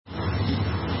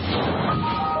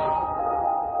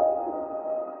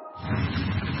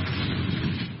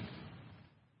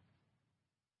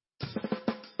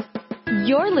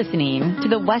You're listening to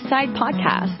the Westside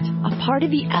Podcast, a part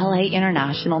of the LA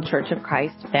International Church of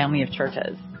Christ family of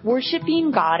churches,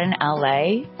 worshiping God in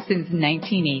LA since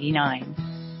 1989.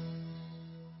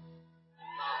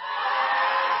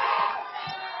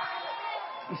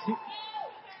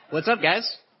 What's up, guys?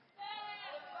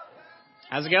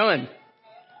 How's it going?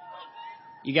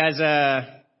 You guys,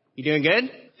 you doing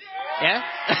good? Yeah?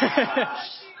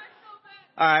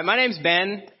 All right, my name's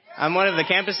Ben. I'm one of the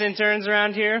campus interns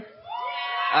around here.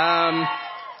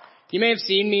 You may have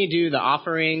seen me do the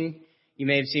offering. You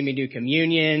may have seen me do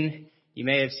communion. You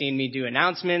may have seen me do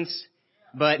announcements.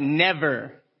 But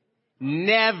never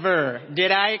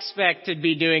did I expect to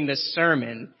be doing the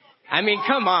sermon. I mean,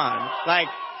 come on. Like,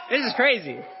 this is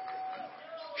crazy.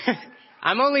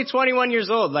 I'm only 21 years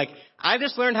old. Like, I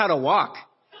just learned how to walk.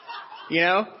 You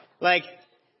know? Like,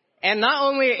 and not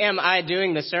only am I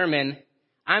doing the sermon,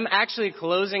 I'm actually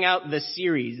closing out the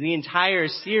series, the entire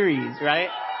series, right?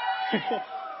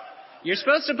 You're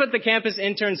supposed to put the campus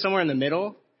intern somewhere in the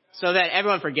middle so that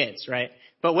everyone forgets, right?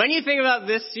 But when you think about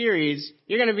this series,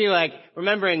 you're going to be like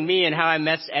remembering me and how I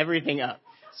messed everything up.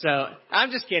 So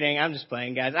I'm just kidding. I'm just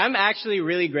playing, guys. I'm actually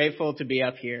really grateful to be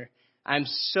up here. I'm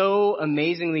so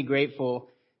amazingly grateful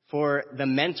for the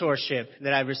mentorship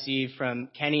that I've received from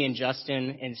Kenny and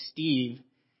Justin and Steve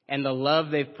and the love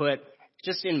they've put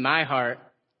just in my heart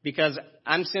because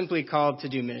I'm simply called to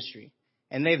do ministry.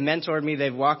 And they've mentored me.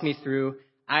 They've walked me through.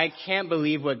 I can't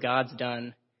believe what God's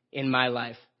done in my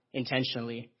life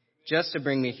intentionally just to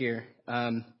bring me here.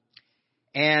 And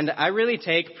I really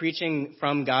take preaching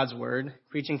from God's word,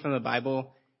 preaching from the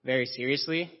Bible very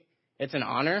seriously. It's an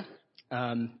honor.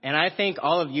 And I thank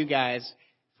all of you guys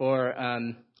for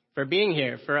being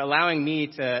here, for allowing me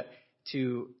to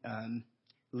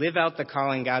live out the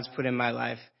calling God's put in my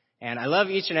life. And I love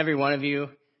each and every one of you.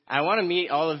 I want to meet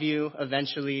all of you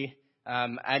eventually.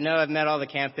 I know I've met all the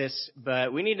campus,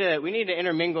 but we need to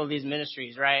intermingle these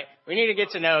ministries, right? We need to get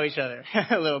to know each other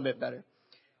a little bit better.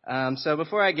 So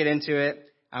before I get into it,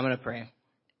 I'm going to pray.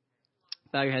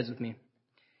 Bow your heads with me.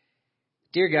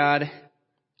 Dear God,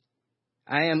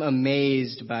 I am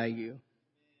amazed by you.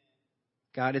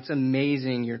 God, it's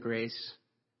amazing, your grace.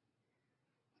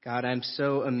 God, I'm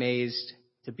so amazed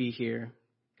to be here.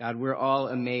 God, we're all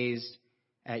amazed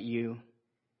at you.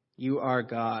 You are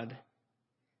God.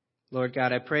 Lord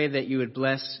God, I pray that you would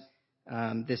bless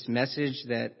this message,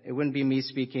 that it wouldn't be me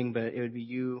speaking, but it would be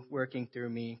you working through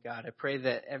me. God, I pray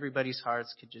that everybody's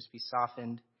hearts could just be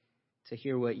softened to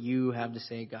hear what you have to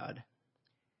say, God.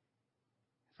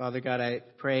 Father God, I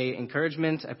pray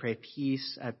encouragement, I pray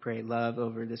peace, I pray love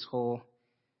over this whole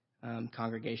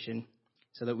congregation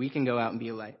so that we can go out and be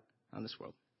a light on this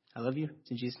world. I love you.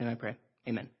 It's in Jesus' name I pray.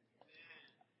 Amen.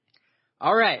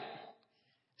 All right.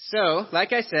 So,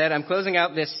 like I said, I'm closing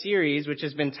out this series, which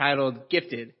has been titled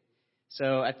Gifted.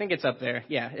 So I think it's up there.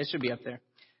 Yeah, it should be up there.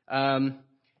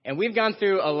 And we've gone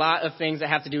through a lot of things that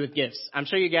have to do with gifts. I'm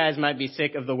sure you guys might be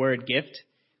sick of the word gift.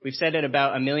 We've said it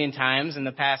about 1 million times in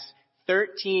the past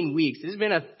 13 weeks. This has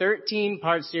been a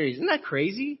 13-part series. Isn't that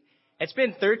crazy? It's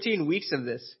been 13 weeks of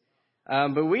this.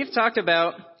 But we've talked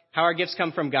about how our gifts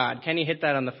come from God. Kenny hit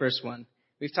that on the first one.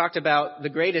 We've talked about the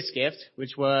greatest gift,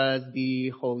 which was the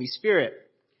Holy Spirit.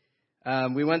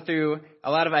 We went through a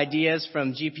lot of ideas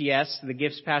from GPS, the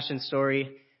Gifts, Passion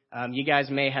Story. You guys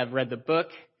may have read the book.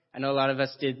 I know a lot of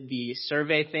us did the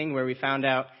survey thing where we found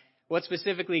out what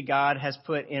specifically God has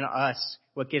put in us,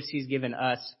 what gifts he's given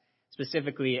us,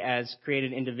 specifically as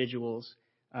created individuals,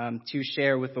 to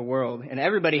share with the world. And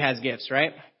everybody has gifts,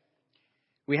 right?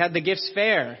 We had the Gifts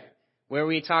Fair, where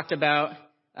we talked about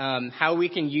how we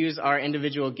can use our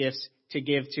individual gifts to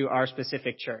give to our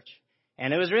specific church.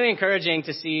 And it was really encouraging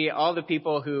to see all the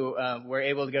people who were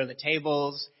able to go to the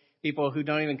tables, people who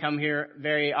don't even come here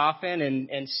very often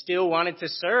and still wanted to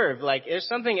serve. Like, there's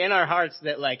something in our hearts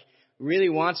that, like, really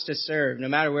wants to serve no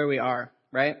matter where we are,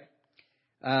 right?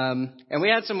 And we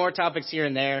had some more topics here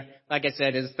and there. Like I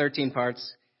said, it's 13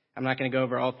 parts. I'm not going to go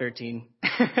over all 13.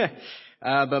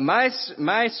 But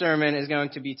my sermon is going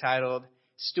to be titled,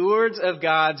 Stewards of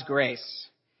God's Grace.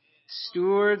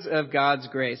 Stewards of God's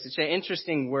grace. It's an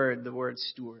interesting word, the word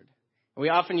steward. We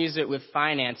often use it with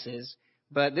finances,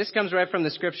 but this comes right from the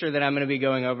scripture that I'm going to be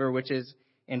going over, which is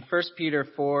in 1 Peter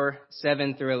 4,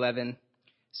 7 through 11.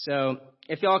 So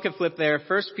if y'all could flip there,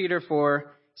 1 Peter 4,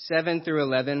 7 through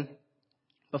 11.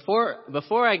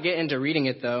 Before I get into reading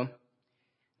it, though,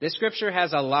 this scripture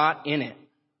has a lot in it.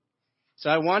 So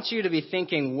I want you to be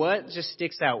thinking what just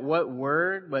sticks out, what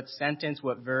word, what sentence,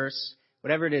 what verse,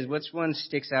 whatever it is, which one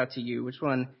sticks out to you? Which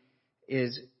one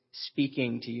is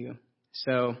speaking to you?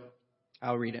 So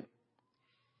I'll read it.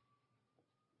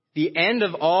 The end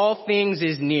of all things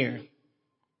is near.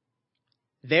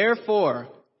 Therefore,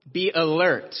 be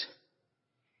alert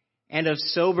and of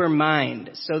sober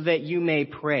mind so that you may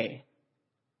pray.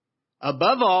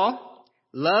 Above all,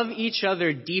 love each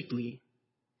other deeply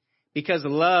because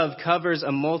love covers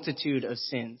a multitude of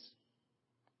sins.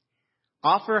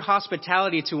 Offer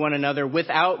hospitality to one another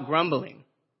without grumbling.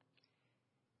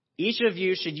 Each of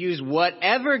you should use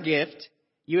whatever gift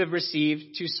you have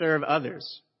received to serve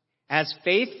others as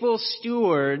faithful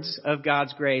stewards of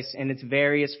God's grace in its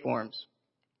various forms.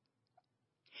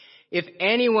 If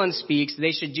anyone speaks,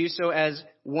 they should do so as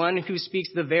one who speaks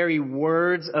the very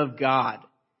words of God.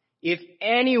 If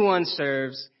anyone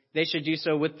serves, they should do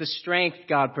so with the strength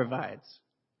God provides,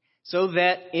 so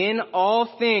that in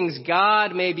all things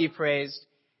God may be praised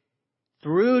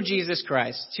through Jesus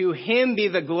Christ. To him be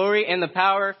the glory and the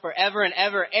power forever and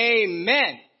ever.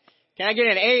 Amen. Can I get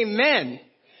an amen?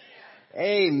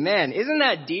 Amen. Isn't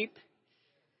that deep?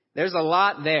 There's a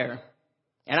lot there.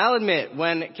 And I'll admit,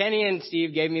 when Kenny and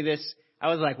Steve gave me this, I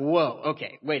was like, whoa,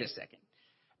 okay, wait a second.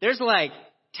 There's like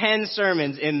 10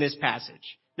 sermons in this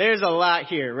passage. There's a lot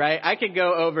here, right? I could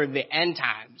go over the end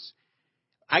times.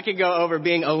 I could go over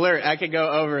being alert. I could go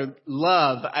over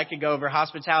love. I could go over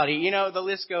hospitality. You know, the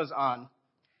list goes on.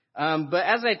 But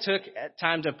as I took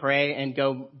time to pray and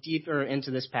go deeper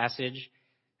into this passage,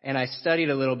 and I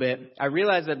studied a little bit, I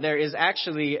realized that there is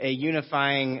actually a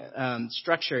unifying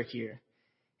structure here.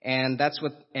 And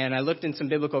I looked in some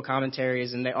biblical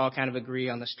commentaries, and they all kind of agree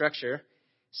on the structure.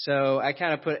 So I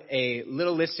kind of put a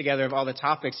little list together of all the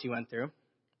topics he went through.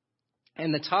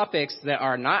 And the topics that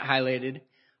are not highlighted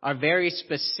are very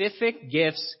specific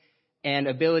gifts and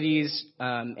abilities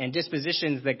and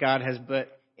dispositions that God has put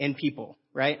in people,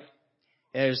 right?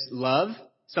 There's love.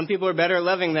 Some people are better at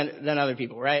loving than other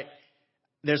people, right?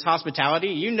 There's hospitality.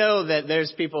 You know that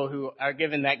there's people who are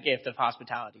given that gift of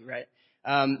hospitality, right?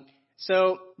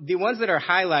 So the ones that are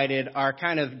highlighted are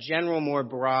kind of general, more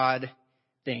broad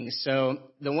things. So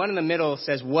the one in the middle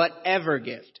says whatever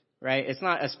gift, right? It's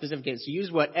not a specific gift. So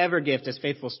use whatever gift as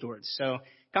faithful stewards. So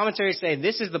commentaries say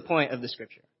this is the point of the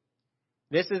scripture.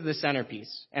 This is the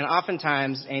centerpiece. And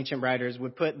oftentimes ancient writers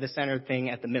would put the center thing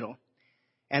at the middle.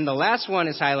 And the last one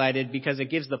is highlighted because it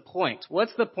gives the point.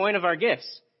 What's the point of our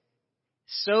gifts?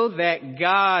 So that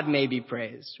God may be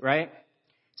praised, right?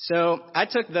 So I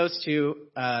took those two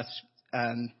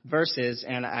verses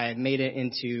and I made it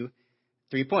into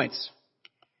 3 points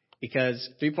because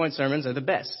 3-point sermons are the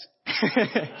best.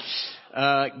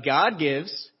 God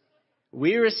gives,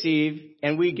 we receive,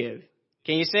 and we give.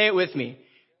 Can you say it with me?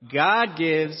 God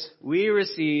gives, we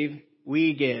receive,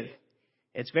 we give.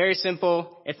 It's very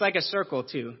simple. It's like a circle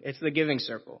too. It's the giving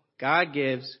circle. God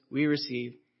gives, we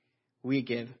receive, we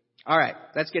give. All right,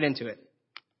 let's get into it.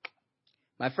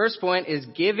 My first point is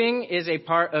giving is a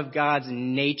part of God's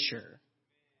nature.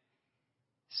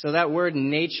 So that word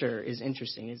nature is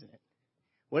interesting, isn't it?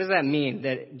 What does that mean?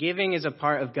 That giving is a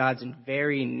part of God's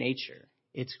very nature.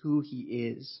 It's who he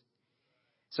is.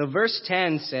 So verse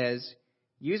 10 says,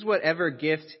 use whatever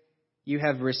gift you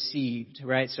have received,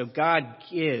 right? So God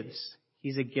gives.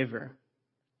 He's a giver.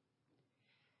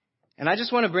 And I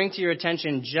just want to bring to your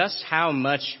attention just how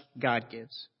much God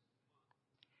gives.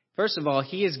 First of all,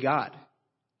 he is God.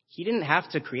 He didn't have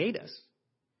to create us,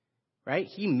 right?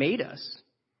 He made us.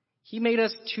 He made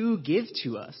us to give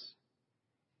to us.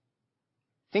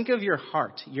 Think of your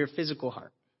heart, your physical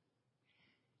heart.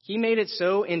 He made it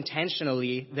so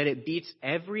intentionally that it beats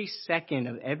every second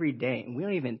of every day, and we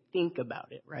don't even think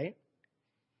about it, right?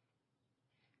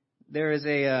 There is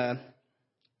a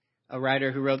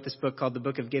writer who wrote this book called The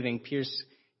Book of Giving. Pierce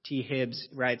T. Hibbs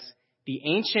writes, the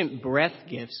ancient breath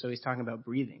gift, so he's talking about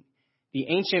breathing, the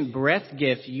ancient breath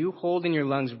gift you hold in your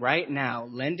lungs right now,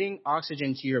 lending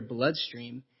oxygen to your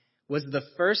bloodstream, was the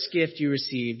first gift you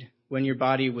received when your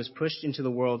body was pushed into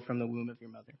the world from the womb of your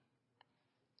mother.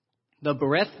 The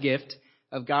breath gift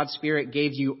of God's Spirit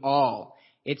gave you all.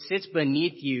 It sits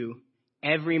beneath you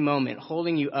every moment,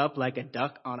 holding you up like a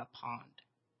duck on a pond.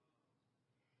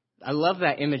 I love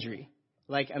that imagery.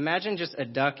 Like, imagine just a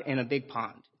duck in a big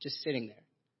pond, just sitting there.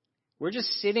 We're just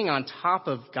sitting on top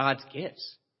of God's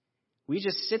gifts. We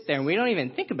just sit there and we don't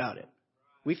even think about it.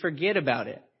 We forget about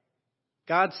it.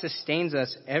 God sustains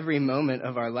us every moment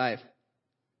of our life.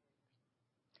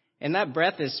 And that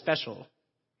breath is special.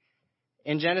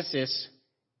 In Genesis,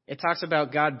 it talks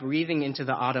about God breathing into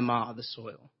the Adamah, the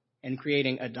soil, and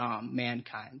creating Adam,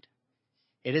 mankind.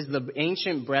 It is the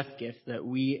ancient breath gift that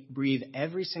we breathe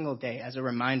every single day as a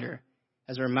reminder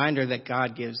that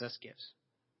God gives us gifts.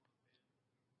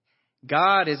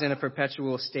 God is in a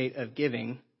perpetual state of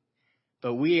giving,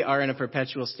 but we are in a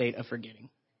perpetual state of forgetting.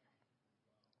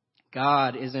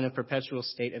 God is in a perpetual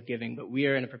state of giving, but we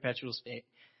are in a perpetual state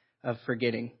of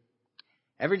forgetting.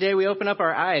 Every day we open up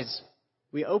our eyes.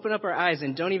 We open up our eyes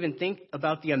and don't even think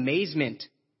about the amazement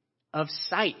of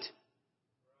sight.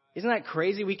 Isn't that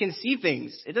crazy? We can see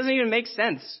things. It doesn't even make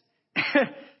sense.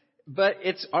 But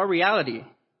it's our reality.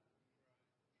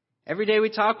 Every day we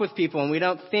talk with people and we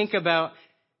don't think about,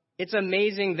 it's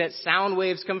amazing that sound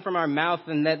waves come from our mouth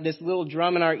and that this little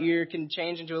drum in our ear can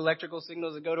change into electrical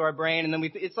signals that go to our brain. And then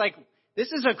it's like,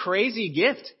 this is a crazy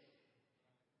gift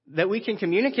that we can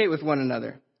communicate with one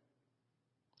another.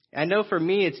 I know for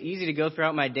me, it's easy to go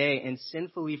throughout my day and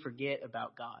sinfully forget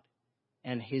about God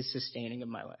and his sustaining of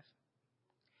my life.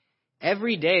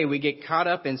 Every day we get caught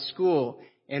up in school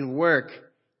and work,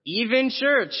 even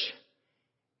church.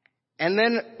 And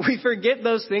then we forget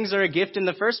those things are a gift in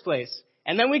the first place.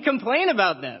 And then we complain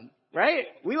about them, right?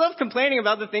 We love complaining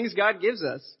about the things God gives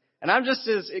us. And I'm just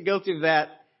as guilty of that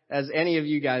as any of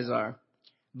you guys are.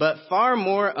 But far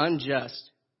more unjust,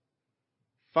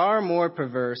 far more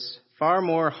perverse, far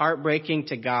more heartbreaking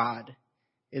to God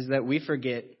is that we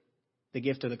forget the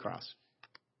gift of the cross.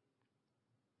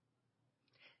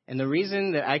 And the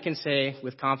reason that I can say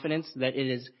with confidence that it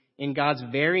is in God's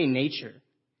very nature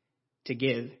to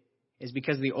give is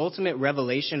because the ultimate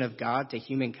revelation of God to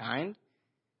humankind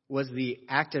was the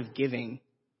act of giving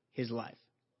his life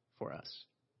for us.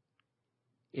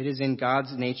 It is in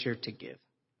God's nature to give.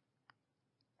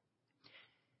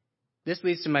 This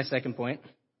leads to my second point.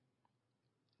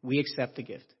 We accept the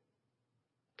gift.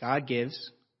 God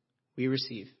gives, we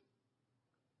receive.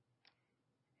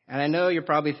 And I know you're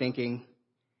probably thinking,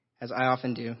 as I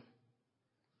often do,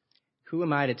 who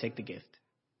am I to take the gift?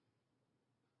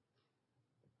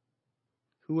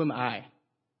 Who am I?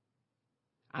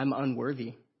 I'm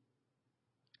unworthy.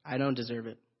 I don't deserve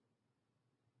it.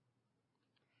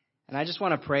 And I just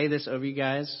want to pray this over you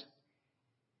guys,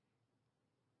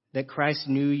 that Christ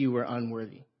knew you were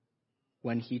unworthy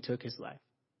when he took his life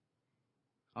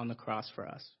on the cross for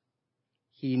us.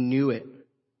 He knew it.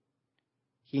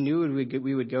 He knew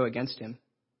we would go against him.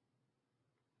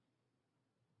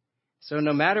 So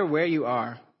no matter where you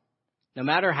are, no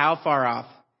matter how far off,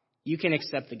 you can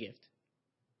accept the gift.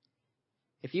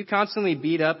 If you constantly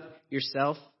beat up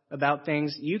yourself about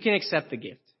things, you can accept the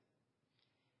gift.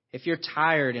 If you're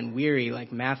tired and weary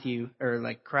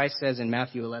like Christ says in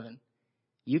Matthew 11,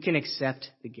 you can accept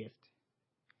the gift.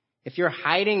 If you're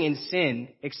hiding in sin,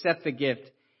 accept the gift.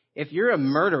 If you're a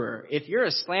murderer, if you're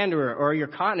a slanderer, or you're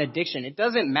caught in addiction, it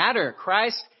doesn't matter.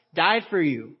 Christ died for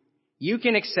you. You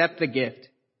can accept the gift.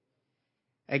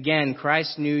 Again,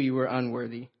 Christ knew you were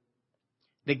unworthy.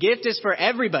 The gift is for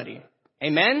everybody.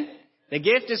 Amen? The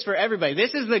gift is for everybody.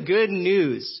 This is the good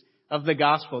news of the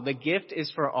gospel. The gift is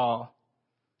for all.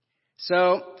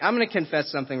 So I'm going to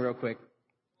confess something real quick.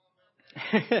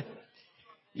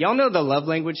 Y'all know the love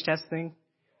language test thing?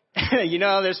 You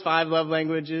know, there's 5 love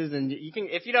languages, and you can,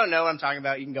 if you don't know what I'm talking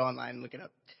about, you can go online and look it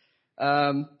up.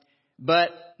 But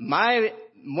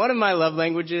one of my love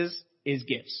languages is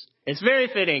gifts. It's very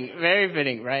fitting,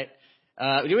 right?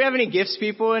 Do we have any gifts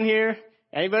people in here?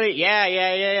 Anybody?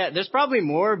 Yeah. There's probably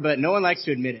more, but no one likes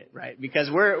to admit it, right? Because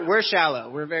we're shallow.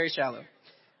 We're very shallow.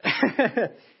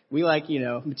 We like,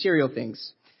 material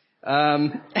things.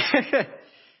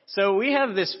 So we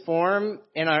have this form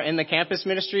in the campus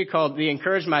ministry called the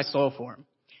Encourage My Soul form.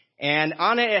 And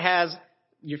on it has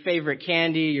your favorite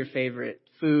candy, your favorite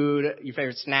food, your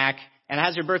favorite snack, and it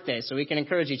has your birthday. So we can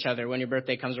encourage each other when your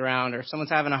birthday comes around, or if someone's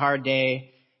having a hard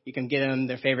day, you can get them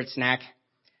their favorite snack.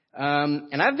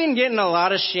 And I've been getting a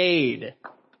lot of shade.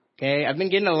 Okay. I've been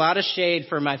getting a lot of shade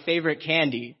for my favorite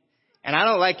candy, and I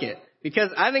don't like it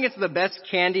because I think it's the best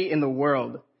candy in the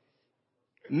world.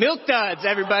 Milk Duds,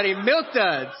 everybody. Milk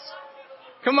Duds.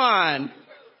 Come on.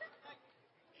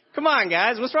 Come on,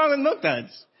 guys. What's wrong with Milk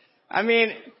Duds? I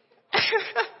mean,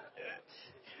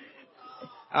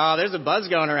 oh, there's a buzz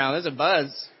going around. There's a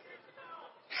buzz.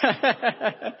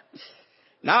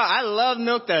 No, I love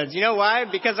Milk Duds. You know why?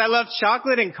 Because I love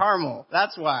chocolate and caramel.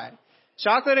 That's why.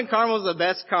 Chocolate and caramel is the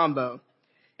best combo.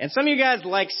 And some of you guys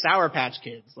like Sour Patch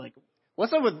Kids. Like,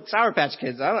 what's up with Sour Patch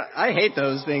Kids? I hate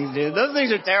those things, dude. Those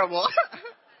things are terrible.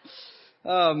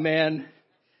 Oh, man.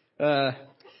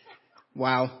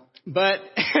 Wow. But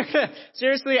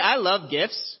seriously, I love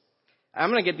gifts.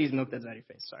 I'm going to get these Milk Duds out of your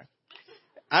face. Sorry.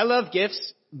 I love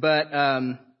gifts, but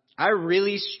I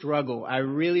really struggle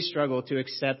to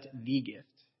accept the gift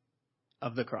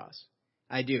of the cross.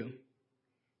 I do.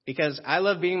 Because I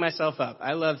love beating myself up.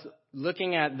 I love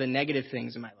looking at the negative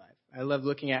things in my life. I love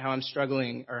looking at how I'm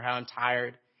struggling or how I'm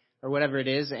tired or whatever it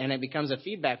is, and it becomes a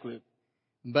feedback loop.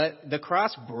 But the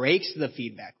cross breaks the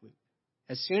feedback loop.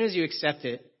 As soon as you accept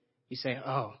it, you say,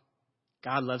 oh,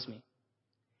 God loves me.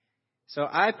 So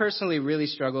I personally really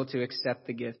struggle to accept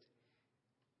the gift.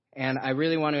 And I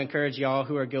really want to encourage y'all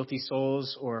who are guilty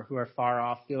souls or who are far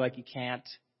off, feel like you can't,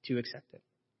 to accept it.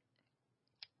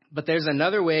 But there's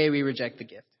another way we reject the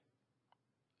gift.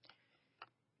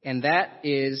 And that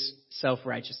is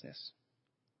self-righteousness.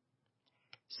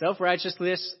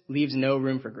 Self-righteousness leaves no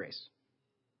room for grace.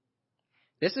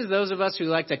 This is those of us who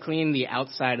like to clean the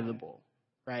outside of the bowl,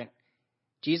 right?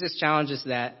 Jesus challenges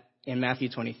that in Matthew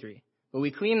 23. But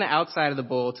we clean the outside of the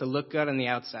bowl to look good on the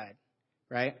outside,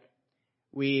 right?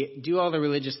 We do all the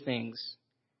religious things.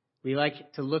 We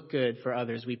like to look good for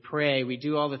others. We pray. We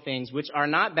do all the things, which are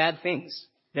not bad things.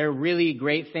 They're really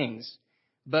great things.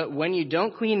 But when you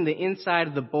don't clean the inside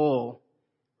of the bowl,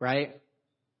 right?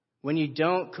 When you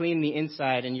don't clean the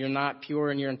inside and you're not pure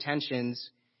in your intentions,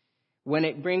 when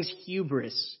it brings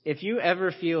hubris, if you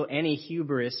ever feel any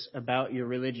hubris about your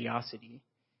religiosity,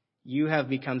 you have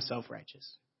become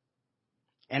self-righteous.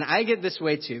 And I get this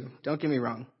way too, don't get me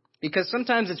wrong, because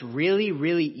sometimes it's really,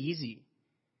 really easy.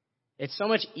 It's so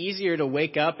much easier to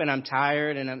wake up and I'm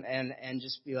tired and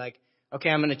just be like, okay,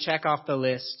 I'm going to check off the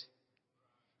list.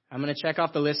 I'm going to check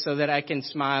off the list so that I can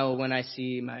smile when I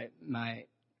see my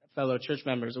fellow church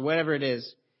members or whatever it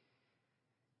is.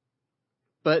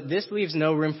 But this leaves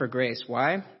no room for grace.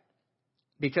 Why?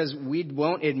 Because we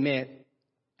won't admit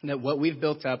that what we've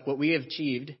built up, what we have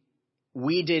achieved,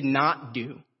 we did not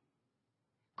do.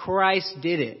 Christ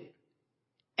did it.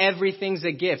 Everything's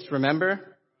a gift,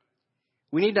 remember?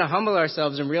 We need to humble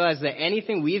ourselves and realize that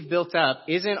anything we've built up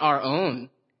isn't our own.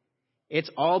 It's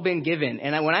all been given.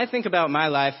 And when I think about my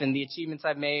life and the achievements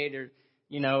I've made, or,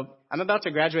 I'm about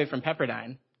to graduate from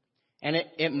Pepperdine. And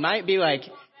it might be like,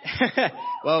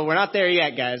 well, we're not there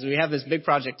yet, guys. We have this big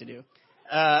project to do.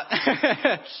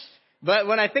 But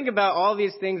when I think about all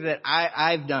these things that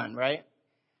I've done, right?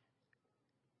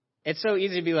 It's so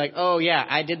easy to be like, oh, yeah,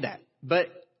 I did that. But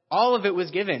all of it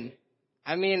was given.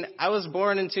 I mean, I was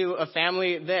born into a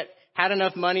family that had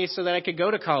enough money so that I could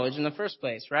go to college in the first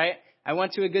place, right? I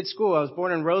went to a good school. I was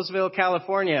born in Roseville,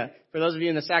 California. For those of you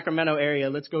in the Sacramento area,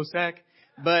 let's go Sac.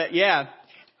 But yeah,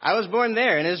 I was born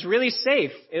there and it was really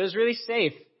safe.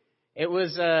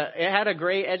 It had a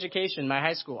great education, my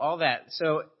high school, all that.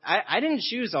 So I didn't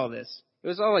choose all this. It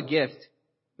was all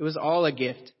a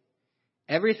gift.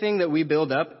 Everything that we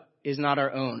build up is not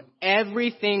our own.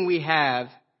 Everything we have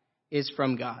is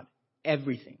from God.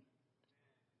 Everything.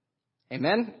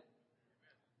 Amen?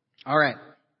 All right.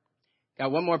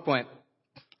 Got one more point.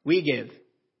 We give.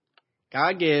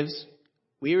 God gives.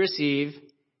 We receive.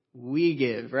 We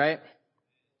give, right?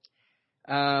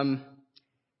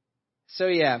 So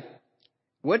yeah.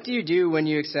 What do you do when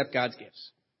you accept God's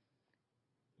gifts?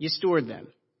 You steward them.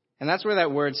 And that's where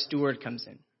that word steward comes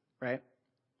in, right?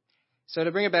 So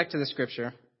to bring it back to the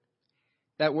scripture,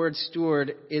 that word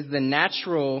steward is the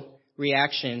natural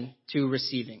reaction to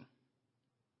receiving.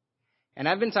 And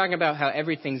I've been talking about how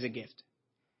everything's a gift.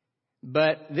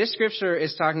 But this scripture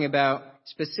is talking about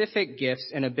specific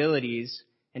gifts and abilities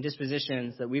and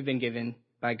dispositions that we've been given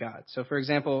by God. So for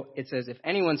example, it says, if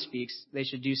anyone speaks, they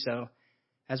should do so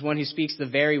as one who speaks the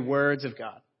very words of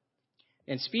God.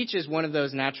 And speech is one of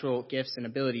those natural gifts and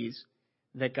abilities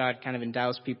that God kind of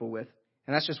endows people with.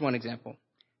 And that's just one example.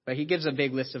 But he gives a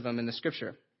big list of them in the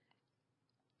scripture.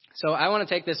 So I want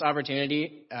to take this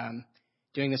opportunity,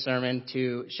 doing the sermon,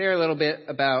 to share a little bit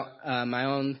about my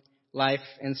own life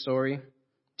and story.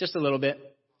 Just a little bit.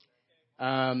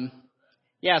 So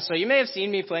you may have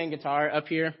seen me playing guitar up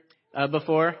here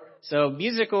before. So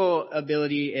musical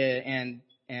ability and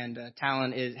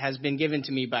talent has been given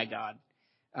to me by God.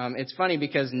 It's funny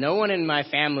because no one in my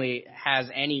family has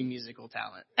any musical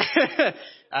talent.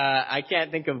 I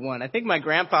can't think of one. I think my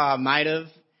grandpa might have,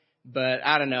 but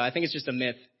I don't know. I think it's just a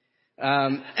myth.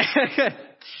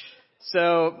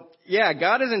 So yeah,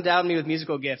 God has endowed me with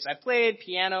musical gifts. I played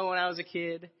piano when I was a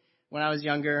kid, when I was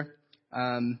younger,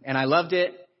 and I loved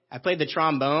it. I played the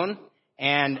trombone,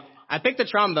 and I picked the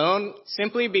trombone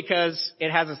simply because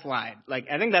it has a slide. Like,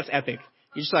 I think that's epic.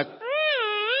 You're just like,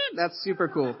 that's super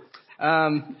cool.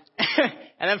 And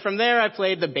then from there, I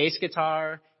played the bass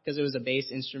guitar because it was a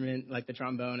bass instrument like the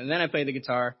trombone. And then I played the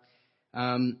guitar.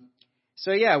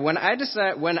 So yeah, when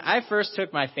I first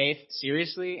took my faith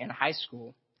seriously in high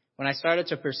school, when I started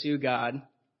to pursue God,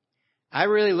 I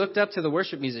really looked up to the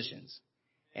worship musicians.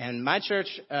 And my church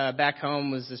back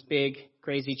home was this big,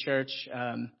 crazy church.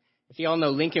 If you all know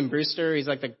Lincoln Brewster, he's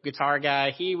like the guitar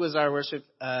guy. He was our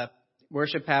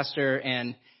worship pastor.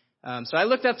 And so I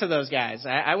looked up to those guys.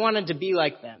 I wanted to be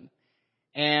like them.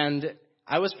 And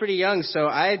I was pretty young, so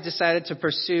I decided to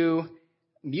pursue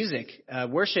music,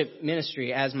 worship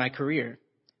ministry as my career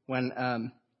when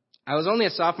I was only a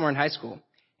sophomore in high school.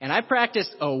 And I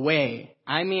practiced away.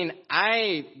 I mean,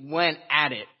 I went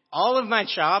at it. All of my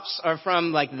chops are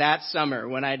from like that summer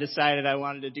when I decided I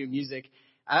wanted to do music.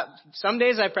 Some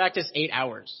days I practiced 8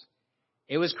 hours.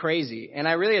 It was crazy. And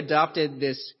I really adopted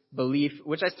this belief,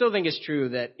 which I still think is true,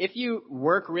 that if you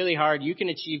work really hard, you can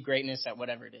achieve greatness at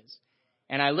whatever it is.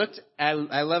 And I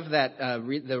love that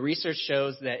the research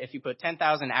shows that if you put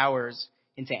 10,000 hours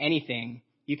into anything,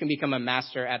 you can become a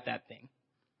master at that thing.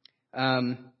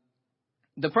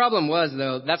 The problem was,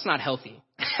 though, that's not healthy.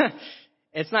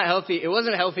 It's not healthy. It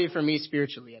wasn't healthy for me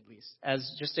spiritually, at least,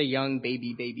 as just a young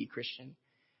baby Christian.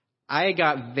 I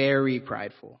got very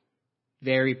prideful,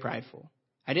 very prideful.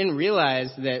 I didn't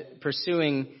realize that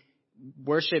pursuing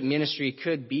worship ministry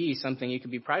could be something you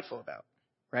could be prideful about,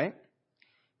 right?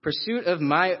 Pursuit of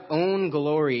my own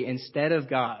glory instead of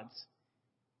God's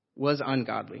was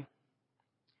ungodly.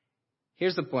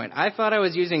 Here's the point. I thought I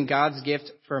was using God's gift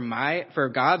for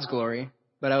God's glory,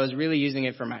 but I was really using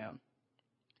it for my own.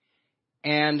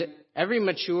 And every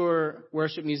mature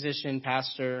worship musician,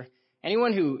 pastor,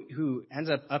 anyone who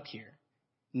ends up here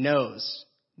knows,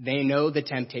 they know the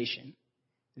temptation.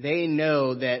 They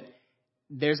know that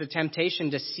there's a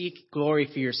temptation to seek glory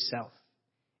for yourself.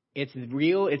 It's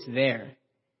real, it's there,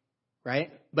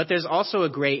 right? But there's also a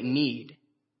great need,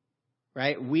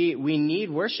 right? We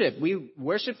need worship.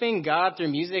 Worshiping God through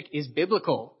music is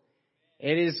biblical.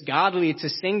 It is godly to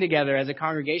sing together as a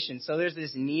congregation. So there's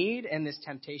this need and this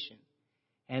temptation.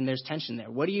 And there's tension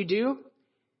there. What do?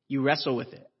 You wrestle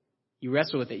with it. You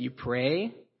wrestle with it. You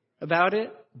pray about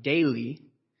it daily.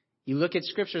 You look at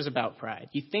scriptures about pride.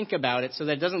 You think about it so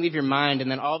that it doesn't leave your mind,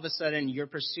 and then all of a sudden you're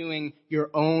pursuing your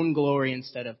own glory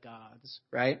instead of God's,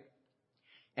 right?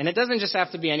 And it doesn't just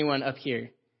have to be anyone up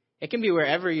here. It can be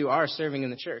wherever you are serving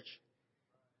in the church,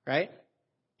 right?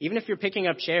 Even if you're picking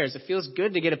up chairs, it feels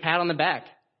good to get a pat on the back,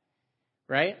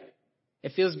 right?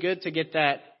 It feels good to get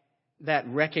that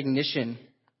recognition.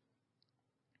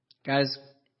 Guys,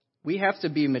 we have to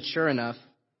be mature enough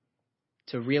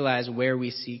to realize where we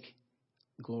seek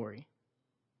glory.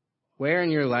 Where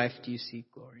in your life do you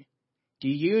seek glory? Do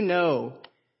you know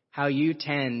how you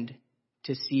tend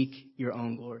to seek your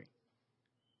own glory?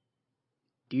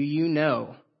 Do you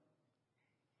know?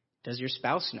 Does your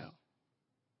spouse know?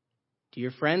 Do your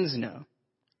friends know?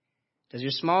 Does your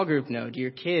small group know? Do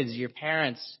your kids, your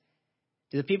parents,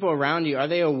 do the people around you, are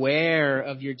they aware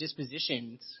of your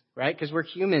dispositions, right? Because we're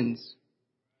humans.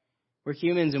 We're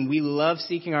humans and we love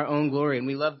seeking our own glory and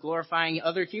we love glorifying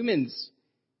other humans,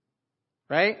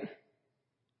 right?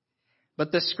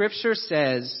 But the scripture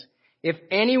says, if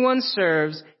anyone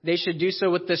serves, they should do so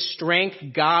with the strength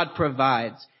God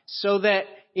provides, so that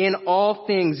in all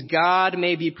things God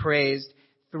may be praised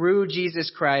through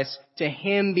Jesus Christ. To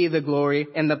him be the glory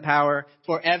and the power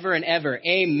forever and ever.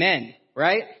 Amen,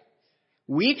 right?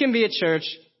 We can be a church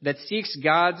that seeks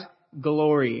God's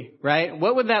glory, right?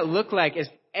 What would that look like if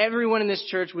everyone in this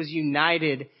church was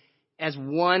united as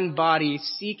one body,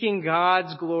 seeking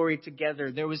God's glory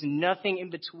together? There was nothing in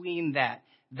between that.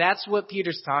 That's what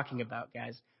Peter's talking about,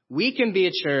 guys. We can be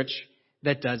a church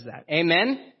that does that.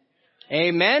 Amen?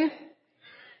 Amen?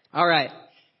 All right.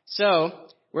 So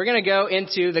we're going to go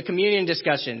into the communion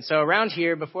discussion. So around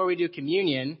here, before we do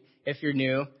communion, if you're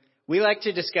new, we like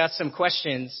to discuss some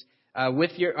questions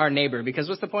with our neighbor. Because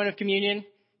what's the point of communion?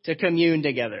 To commune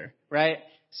together, right?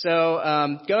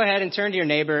 So go ahead and turn to your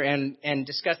neighbor and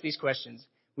discuss these questions.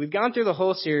 We've gone through the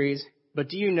whole series, but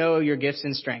do you know your gifts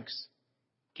and strengths?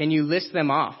 Can you list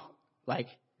them off? Like,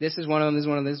 this is one of them, this is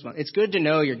one of them, this is one. It's good to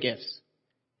know your gifts.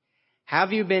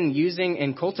 Have you been using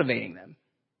and cultivating them?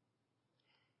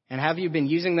 And have you been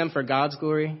using them for God's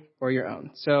glory or your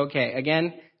own? So, okay,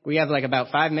 again, we have like about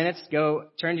 5 minutes. Go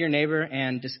turn to your neighbor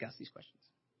and discuss these questions.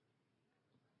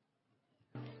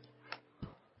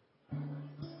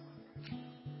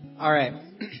 All right.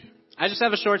 I just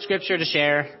have a short scripture to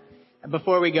share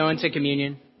before we go into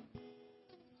communion.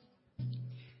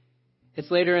 It's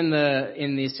later in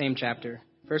the same chapter,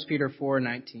 1 Peter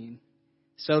 4:19.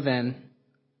 So then,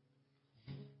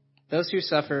 those who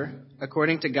suffer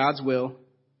according to God's will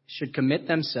should commit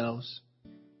themselves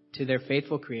to their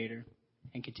faithful Creator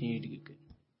and continue to do good.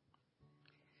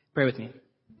 Pray with me.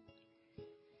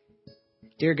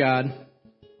 Dear God,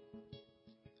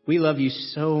 we love you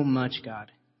so much,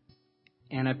 God.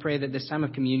 And I pray that this time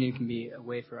of communion can be a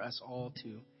way for us all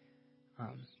to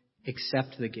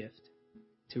accept the gift,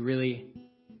 to really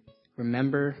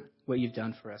remember what you've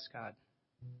done for us, God.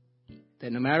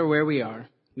 That no matter where we are,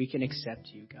 we can accept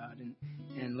you, God.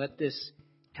 And let this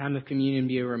time of communion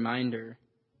be a reminder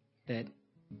that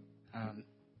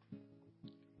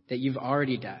that you've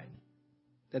already died,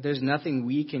 that there's nothing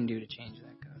we can do to change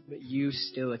that, God, but you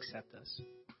still accept us.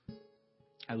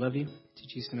 I love you. To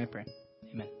Jesus' name I pray.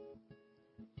 Amen.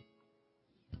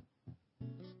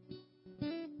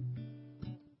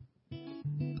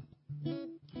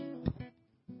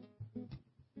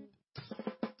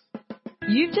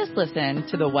 You've just listened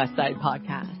to the Westside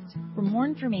Podcast. For more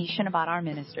information about our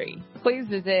ministry, please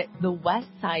visit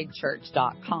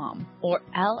thewestsidechurch.com or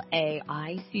laicc.net.